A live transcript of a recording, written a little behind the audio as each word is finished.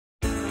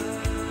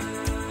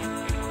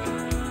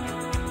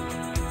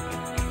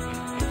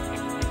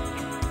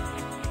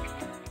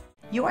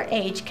Your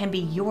age can be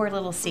your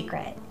little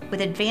secret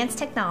with advanced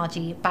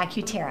technology by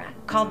Cutera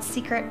called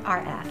Secret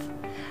RF.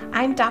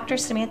 I'm Dr.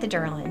 Samantha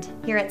Durland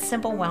here at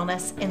Simple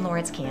Wellness in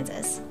Lawrence,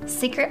 Kansas.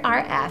 Secret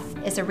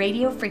RF is a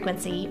radio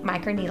frequency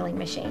microneedling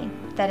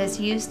machine that is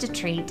used to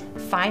treat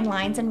fine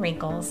lines and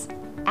wrinkles,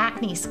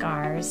 acne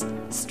scars,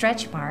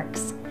 stretch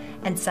marks,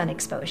 and sun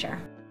exposure.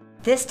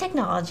 This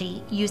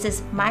technology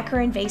uses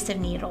microinvasive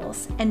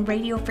needles and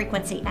radio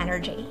frequency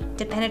energy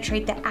to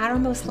penetrate the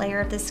outermost layer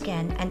of the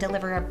skin and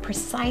deliver a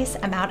precise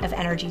amount of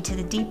energy to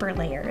the deeper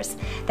layers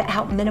that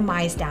help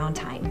minimize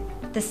downtime.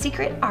 The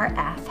Secret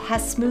RF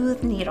has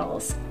smooth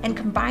needles, and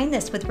combine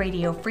this with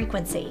radio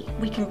frequency,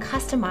 we can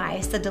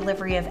customize the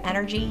delivery of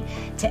energy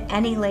to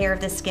any layer of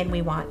the skin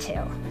we want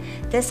to.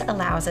 This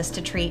allows us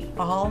to treat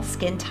all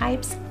skin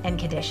types and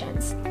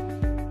conditions.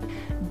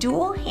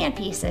 Dual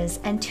handpieces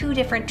and 2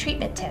 different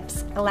treatment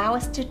tips allow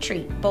us to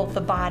treat both the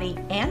body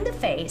and the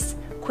face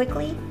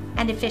quickly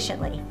and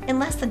efficiently in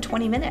less than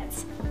 20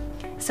 minutes.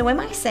 So am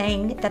I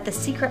saying that the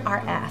Secret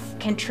RF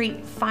can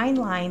treat fine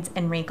lines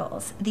and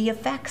wrinkles, the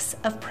effects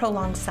of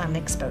prolonged sun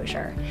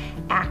exposure,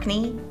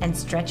 acne and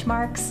stretch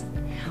marks,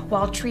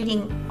 while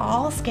treating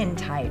all skin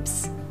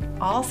types,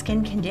 all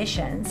skin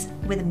conditions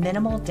with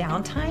minimal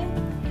downtime?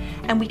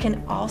 And we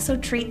can also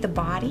treat the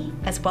body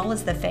as well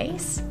as the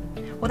face?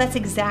 Well, that's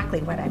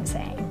exactly what I'm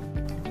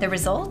saying. The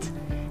result?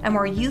 A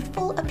more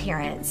youthful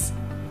appearance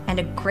and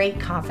a great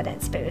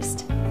confidence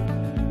boost.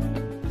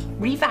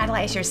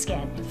 Revitalize your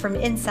skin from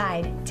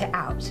inside to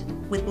out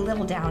with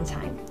little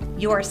downtime.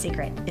 Your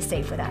secret is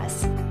safe with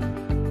us.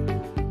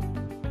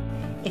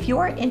 If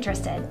you're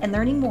interested in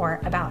learning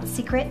more about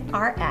Secret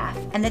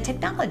RF and the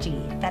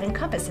technology that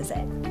encompasses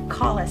it,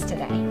 call us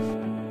today.